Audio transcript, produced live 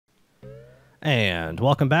And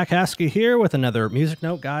welcome back, Asky here with another music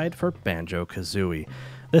note guide for Banjo Kazooie.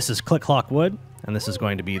 This is Click Clock Wood, and this is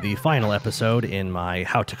going to be the final episode in my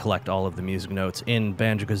How to Collect All of the Music Notes in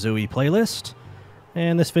Banjo Kazooie playlist.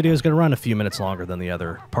 And this video is going to run a few minutes longer than the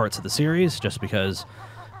other parts of the series, just because,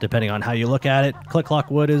 depending on how you look at it, Click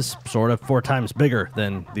Clock Wood is sort of 4 times bigger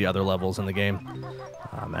than the other levels in the game.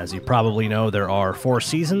 As you probably know, there are 4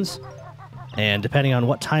 seasons. And depending on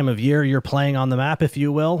what time of year you're playing on the map, if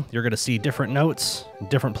you will, you're going to see different notes,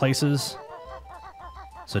 different places.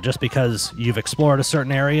 So just because you've explored a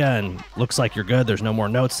certain area and looks like you're good, there's no more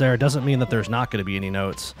notes there, doesn't mean that there's not going to be any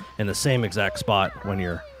notes in the same exact spot when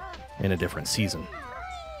you're in a different season.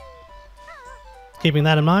 Keeping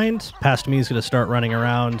that in mind, past me is going to start running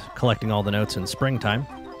around collecting all the notes in springtime.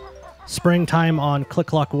 Springtime on Click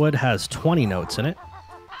Clock Wood has 20 notes in it.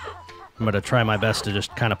 I'm going to try my best to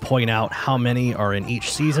just kind of point out how many are in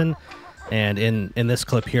each season. And in this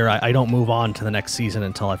clip here, I don't move on to the next season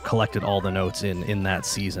until I've collected all the notes in that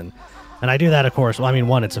season. And I do that, of course, well, I mean,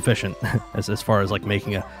 one, it's efficient as far as like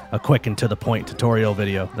making a quick and to-the-point tutorial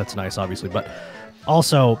video. That's nice, obviously. But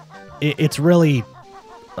also, it's really,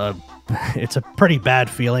 it's a pretty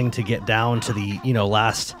bad feeling to get down to the,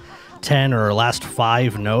 last 10 or last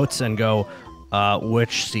 5 notes and go,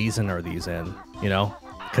 which season are these in,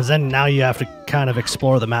 Because then now you have to kind of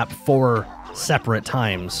explore the map 4 separate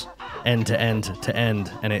times, end to end to end,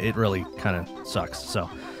 and it really kind of sucks. So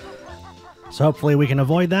hopefully we can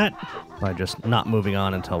avoid that by just not moving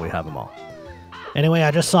on until we have them all. Anyway,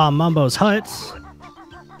 I just saw Mumbo's hut.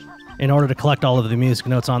 In order to collect all of the music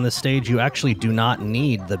notes on this stage, you actually do not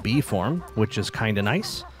need the bee form, which is kind of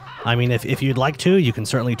nice. I mean, if you'd like to, you can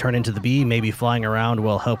certainly turn into the bee. Maybe flying around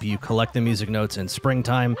will help you collect the music notes in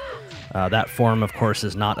springtime. That form, of course,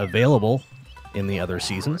 is not available in the other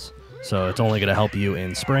seasons, so it's only going to help you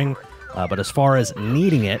in spring. But as far as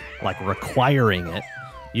needing it, like requiring it,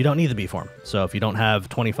 you don't need the bee form. So if you don't have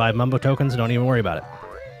 25 Mumbo tokens, don't even worry about it.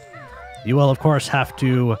 You will, of course, have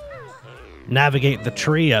to navigate the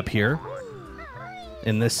tree up here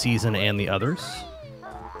in this season and the others.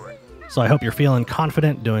 So I hope you're feeling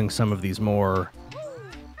confident doing some of these more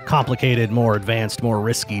complicated, more advanced, more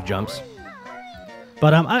risky jumps.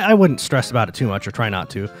 But I wouldn't stress about it too much, or try not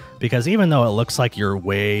to, because even though it looks like you're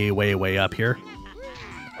way, way, way up here,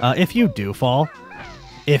 if you do fall,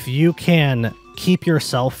 if you can keep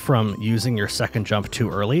yourself from using your second jump too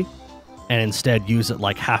early, and instead use it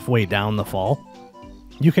like halfway down the fall,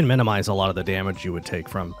 you can minimize a lot of the damage you would take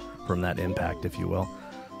from that impact, if you will.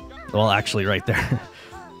 Well, actually, right there.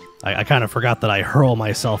 I kind of forgot that I hurl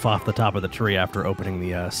myself off the top of the tree after opening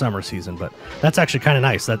the summer season, but that's actually kind of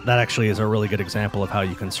nice. That actually is a really good example of how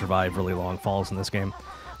you can survive really long falls in this game.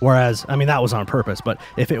 Whereas, I mean, that was on purpose, but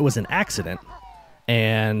if it was an accident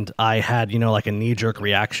and I had, like a knee-jerk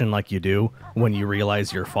reaction like you do when you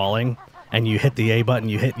realize you're falling, and you hit the A button,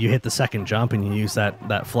 you hit the second jump, and you use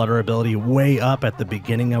that flutter ability way up at the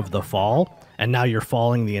beginning of the fall, and now you're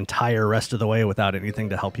falling the entire rest of the way without anything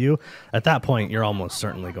to help you, at that point, you're almost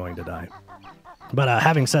certainly going to die. But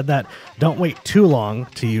having said that, don't wait too long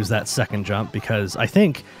to use that second jump, because I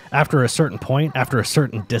think after a certain point, after a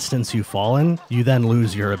certain distance you've fallen, you then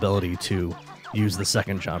lose your ability to use the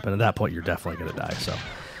second jump, and at that point, you're definitely going to die. So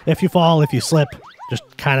if you fall, if you slip,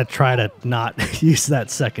 just kind of try to not use that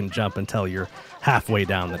second jump until you're halfway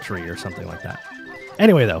down the tree or something like that.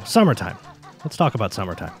 Anyway, though, summertime. Let's talk about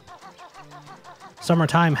summertime.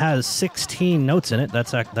 Summertime has 16 notes in it.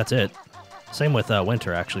 That's it. Same with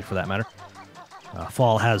winter, actually, for that matter.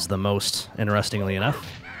 Fall has the most, interestingly enough,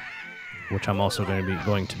 which I'm also going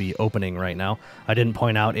to be opening right now. I didn't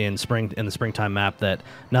point out in the springtime map that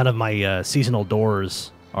none of my seasonal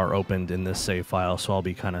doors are opened in this save file, so I'll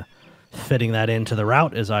be kind of fitting that into the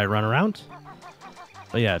route as I run around.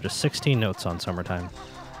 But yeah, just 16 notes on summertime.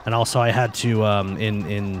 And also I had to,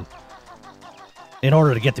 in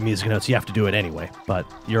order to get the music notes, you have to do it anyway. But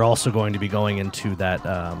you're also going to be going into that,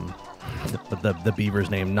 the beaver's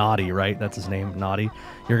name, Naughty, right? That's his name, Naughty.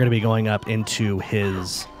 You're going to be going up into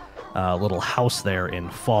his little house there in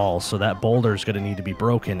fall, so that boulder's going to need to be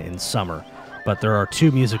broken in summer. But there are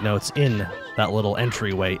 2 music notes in that little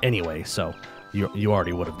entryway anyway, so you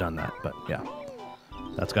already would have done that. But yeah,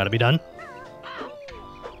 that's got to be done.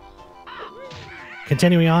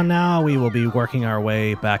 Continuing on now, we will be working our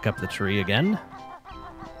way back up the tree again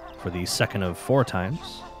for the second of 4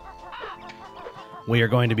 times. We are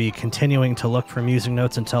going to be continuing to look for music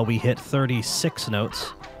notes until we hit 36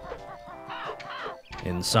 notes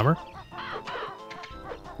in summer.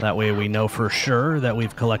 That way we know for sure that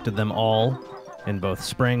we've collected them all in both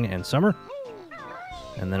spring and summer.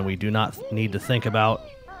 And then we do not need to think about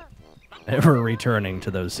ever returning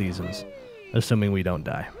to those seasons. assuming we don't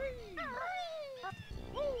die.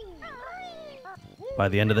 By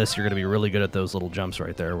the end of this, you're going to be really good at those little jumps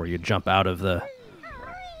right there, where you jump out of the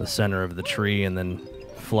center of the tree and then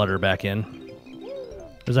flutter back in.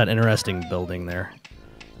 There's that interesting building there.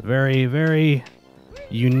 Very, very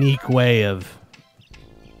unique way of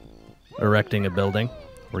erecting a building,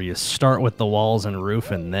 where you start with the walls and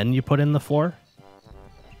roof and then you put in the floor.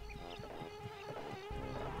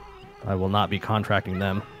 I will not be contracting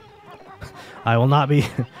them. I will not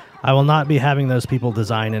be having those people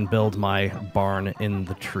design and build my barn in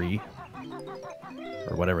the tree.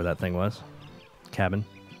 Or whatever that thing was. Cabin.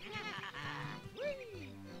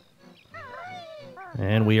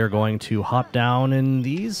 And we are going to hop down in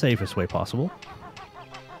the safest way possible.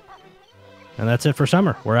 And that's it for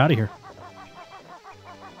summer. We're out of here.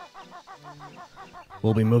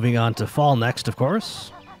 We'll be moving on to fall next, of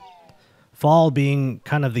course. Fall being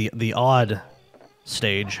kind of the odd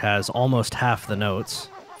stage, has almost half the notes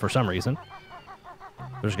for some reason.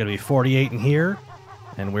 There's going to be 48 in here,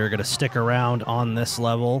 and we're going to stick around on this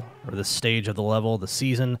level, or this stage of the level, the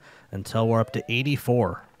season, until we're up to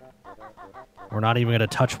 84. We're not even going to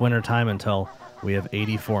touch wintertime until we have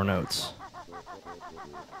 84 notes.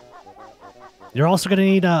 You're also going to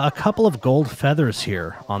need a couple of gold feathers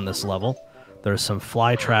here on this level. There's some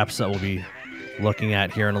fly traps that we'll be looking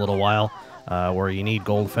at here in a little while, where you need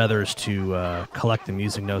gold feathers to collect the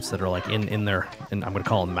music notes that are like in their, I'm going to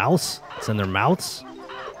call them mouths. It's in their mouths.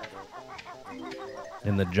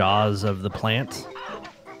 In the jaws of the plant.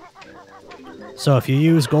 So if you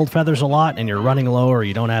use gold feathers a lot and you're running low or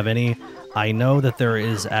you don't have any, I know that there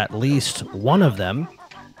is at least one of them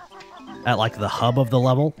at like the hub of the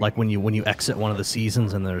level, like when you exit one of the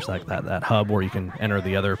seasons and there's like that hub where you can enter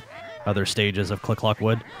the other stages of Click Clock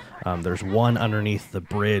Wood. There's one underneath the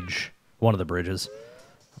bridge, one of the bridges,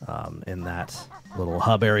 in that little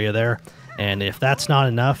hub area there. And if that's not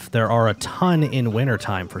enough, there are a ton in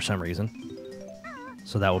wintertime for some reason.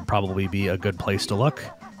 So that would probably be a good place to look.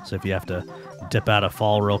 So if you have to dip out of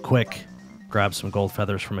fall real quick, grab some gold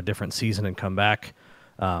feathers from a different season and come back.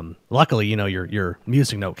 Luckily, you know, your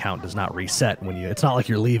music note count does not reset when you. It's not like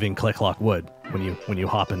you're leaving Click Clock Wood when you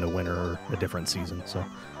hop into winter or a different season. So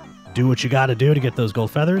do what you got to do to get those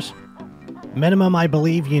gold feathers. Minimum, I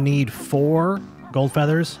believe you need 4 gold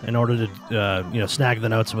feathers in order to snag the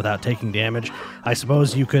notes without taking damage. I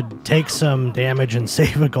suppose you could take some damage and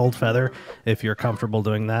save a gold feather if you're comfortable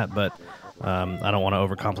doing that, but I don't want to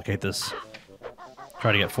overcomplicate this.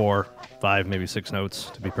 Try to get 4, 5, maybe 6 notes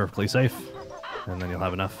to be perfectly safe, and then you'll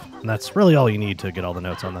have enough. And that's really all you need to get all the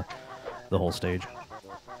notes on the whole stage.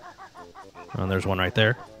 And there's one right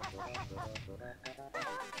there.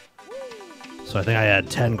 So I think I had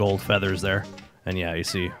 10 gold feathers there. And yeah, you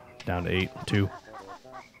see, down to 8, 2.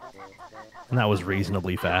 And that was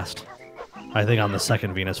reasonably fast. I think on the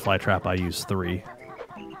second Venus flytrap I used 3.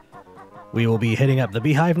 We will be hitting up the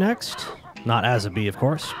beehive next. Not as a bee, of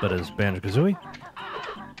course, but as Banjo Kazooie.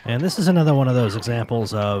 And this is another one of those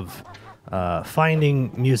examples of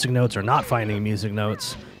finding music notes or not finding music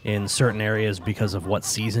notes in certain areas because of what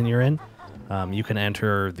season you're in. You can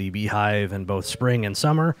enter the beehive in both spring and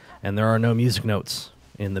summer, and there are no music notes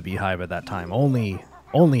in the beehive at that time. Only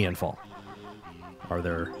in fall are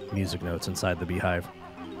there music notes inside the beehive.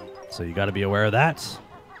 So you got to be aware of that.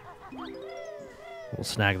 We'll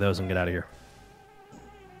snag those and get out of here.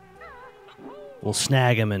 We'll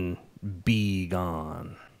snag them and be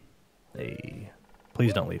gone. Hey,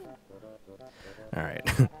 please don't leave. All right.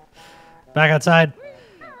 Back outside.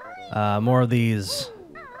 More of these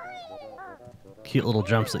cute little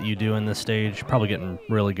jumps that you do in this stage. Probably getting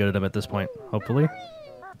really good at them at this point, hopefully.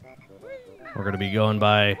 We're going to be going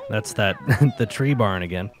by, that's the tree barn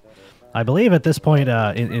again. I believe at this point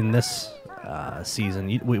in this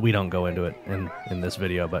season, we don't go into it in this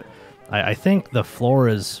video, but I think the floor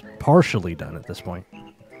is partially done at this point.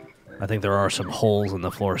 I think there are some holes in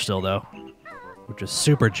the floor still, though, which is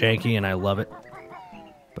super janky, and I love it.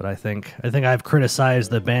 But I think I've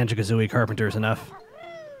criticized the Banjo Kazooie carpenters enough.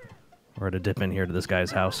 We're going to dip in here to this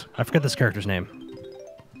guy's house. I forget this character's name.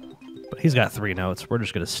 But he's got 3 notes. We're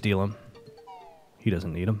just going to steal him. He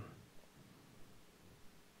doesn't need them.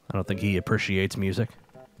 I don't think he appreciates music.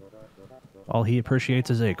 All he appreciates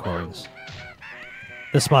is acorns.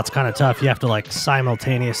 This spot's kind of tough. You have to like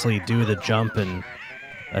simultaneously do the jump and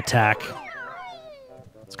attack.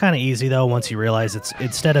 It's kind of easy though once you realize it's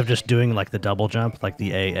instead of just doing like the double jump, like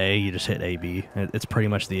the AA, you just hit AB. It's pretty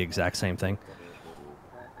much the exact same thing.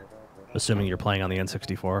 Assuming you're playing on the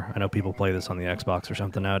N64. I know people play this on the Xbox or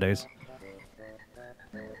something nowadays.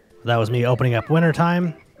 That was me opening up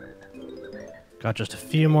wintertime. Got just a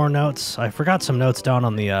few more notes. I forgot some notes down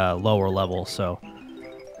on the lower level, so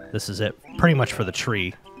this is it pretty much for the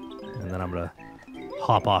tree. And then I'm going to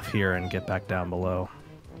hop off here and get back down below.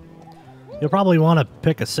 You'll probably want to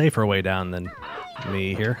pick a safer way down than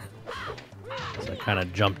me here. So I kind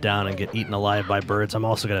of jump down and get eaten alive by birds. I'm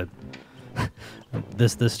also going to...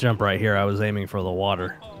 this jump right here, I was aiming for the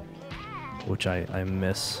water, which I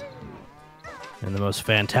miss in the most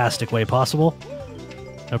fantastic way possible.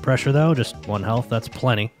 No pressure, though. Just 1 health. That's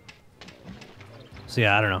plenty. So,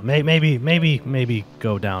 yeah, I don't know. Maybe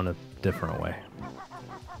go down a different way.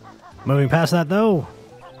 Moving past that, though,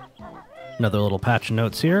 another little patch of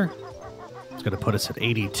notes here. It's going to put us at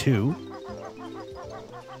 82.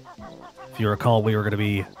 If you recall, we were going to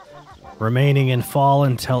be remaining in fall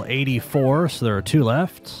until 84, so there are 2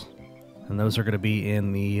 left. And those are going to be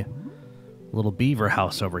in the little beaver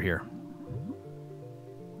house over here.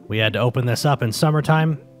 We had to open this up in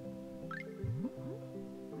summertime.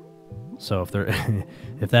 So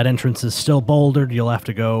if that entrance is still bouldered, you'll have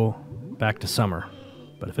to go back to summer.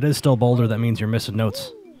 But if it is still bouldered, that means you're missing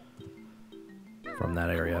notes from that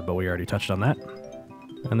area. But we already touched on that.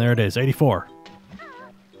 And there it is, 84.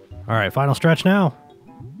 All right, final stretch now.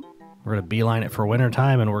 We're going to beeline it for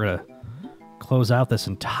wintertime, and we're going to close out this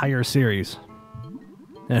entire series.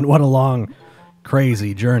 And what a long,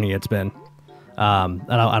 crazy journey it's been.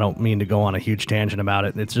 I don't mean to go on a huge tangent about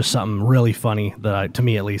it. It's just something really funny that to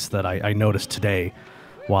me at least, that I noticed today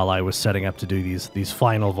while I was setting up to do these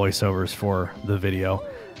final voiceovers for the video.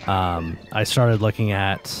 I started looking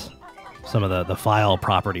at some of the file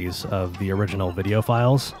properties of the original video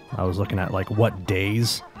files. I was looking at like what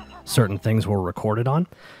days certain things were recorded on.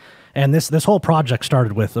 And this whole project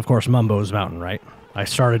started with, of course, Mumbo's Mountain, right? I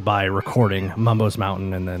started by recording Mumbo's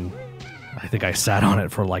Mountain, and then I think I sat on it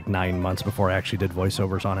for like 9 months before I actually did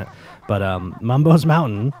voiceovers on it. But Mumbo's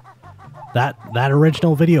Mountain, that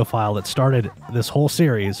original video file that started this whole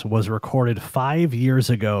series was recorded 5 years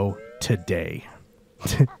ago today.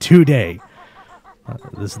 Today.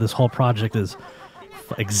 This whole project is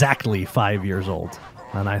exactly 5 years old,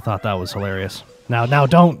 and I thought that was hilarious. Now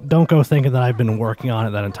don't go thinking that I've been working on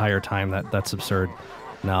it that entire time. That's absurd.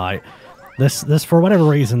 No, this for whatever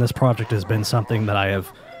reason, this project has been something that I have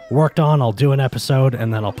worked on. I'll do an episode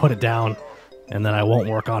and then I'll put it down, and then I won't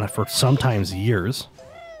work on it for sometimes years.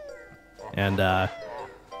 And there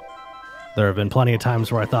have been plenty of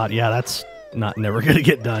times where I thought, yeah, that's never going to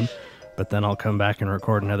get done, but then I'll come back and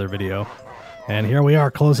record another video, and here we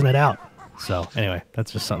are closing it out. So anyway,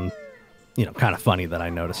 that's just something, kind of funny that I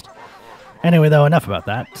noticed. Anyway, though, enough about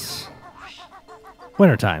that.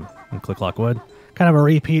 Wintertime in Click Lock Wood. Kind of a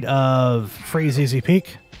repeat of Freeze Easy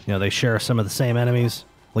Peak. They share some of the same enemies,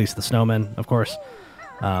 at least the snowmen, of course.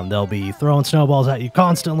 They'll be throwing snowballs at you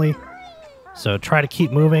constantly, so try to keep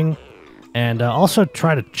moving, and also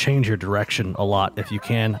try to change your direction a lot if you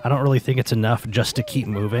can. I don't really think it's enough just to keep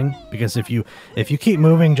moving, because if you keep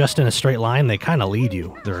moving just in a straight line, they kind of lead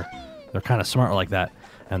you. They're kind of smart like that,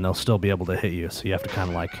 and they'll still be able to hit you, so you have to kind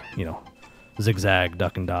of like, zigzag,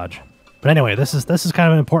 duck, and dodge. But anyway, this is kind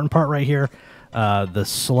of an important part right here. The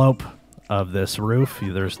slope of this roof.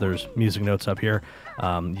 There's music notes up here.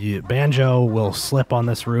 Banjo will slip on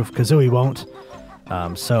this roof. Kazooie won't.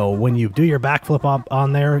 So when you do your backflip up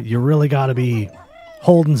on there, you really got to be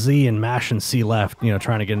holding Z and mashing C left.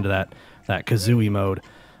 Trying to get into that Kazooie mode.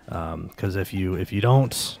 Because if you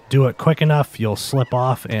don't do it quick enough, you'll slip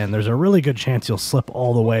off, and there's a really good chance you'll slip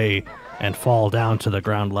all the way and fall down to the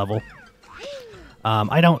ground level.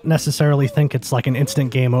 I don't necessarily think it's like an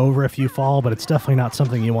instant game over if you fall, but it's definitely not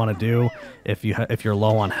something you want to do if you're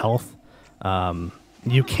low on health.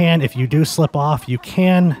 You can, if you do slip off, you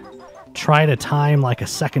can try to time like a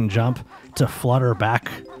second jump to flutter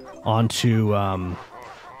back onto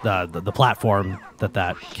the platform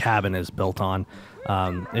that cabin is built on.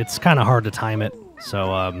 It's kind of hard to time it,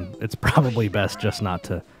 so it's probably best just not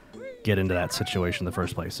to get into that situation in the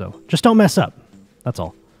first place. So just don't mess up. That's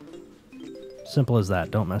all. Simple as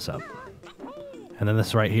that. Don't mess up. And then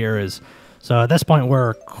this right here is... So at this point,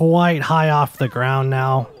 we're quite high off the ground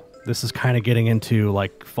now. This is kind of getting into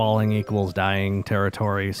like falling equals dying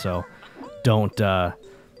territory. So don't...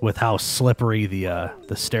 with how slippery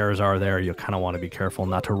the stairs are there, you kind of want to be careful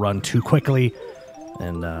not to run too quickly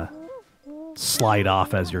and slide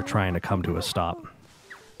off as you're trying to come to a stop.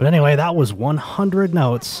 But anyway, that was 100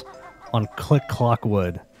 notes on Click Clock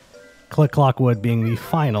Wood. Click Clock Wood being the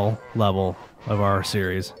final level of our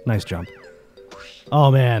series. Nice jump.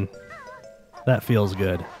 Oh man, that feels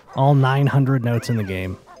good. All 900 notes in the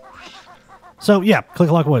game. So yeah, Click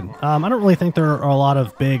Clock Wood. I don't really think there are a lot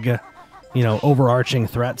of big you know, overarching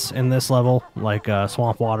threats in this level, like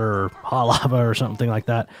swamp water or hot lava or something like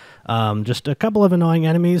that. Just a couple of annoying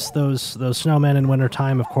enemies. Those snowmen in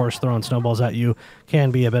wintertime, of course, throwing snowballs at you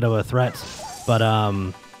can be a bit of a threat. But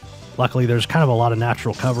luckily, there's kind of a lot of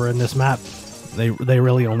natural cover in this map. They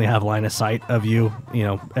really only have line of sight of you, you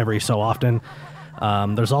know, every so often.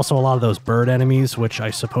 There's also a lot of those bird enemies, which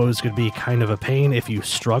I suppose could be kind of a pain if you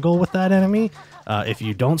struggle with that enemy. If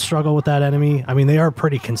you don't struggle with that enemy, I mean, they are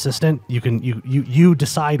pretty consistent. You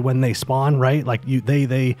decide when they spawn, right? Like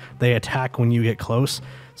they attack when you get close.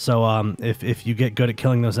 So if you get good at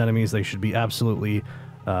killing those enemies, they should be absolutely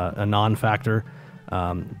a non-factor.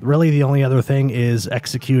 Really, the only other thing is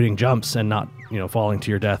executing jumps and not, you know, falling to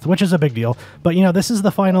your death, which is a big deal. But you know, this is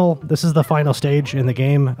the final stage in the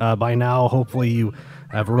game. By now, hopefully, you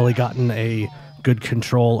have really gotten a good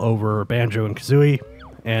control over Banjo and Kazooie.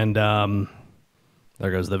 And there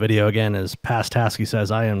goes the video again, as Past Tasky says,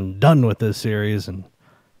 "I am done with this series," and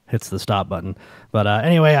hits the stop button. But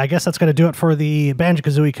anyway, I guess that's going to do it for the Banjo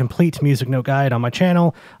Kazooie Complete Music Note Guide on my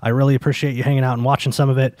channel. I really appreciate you hanging out and watching some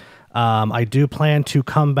of it. I do plan to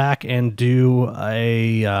come back and do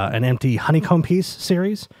an empty honeycomb piece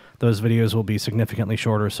series. Those videos will be significantly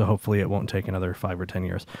shorter, so hopefully it won't take another 5 or 10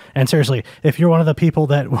 years. And seriously, if you're one of the people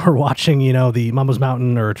that were watching, you know, the Mumbo's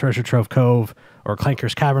Mountain or Treasure Trove Cove or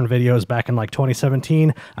Clanker's Cavern videos back in like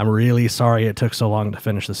 2017, I'm really sorry it took so long to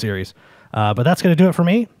finish the series. But that's going to do it for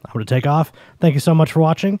me. I'm going to take off. Thank you so much for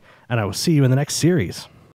watching, and I will see you in the next series.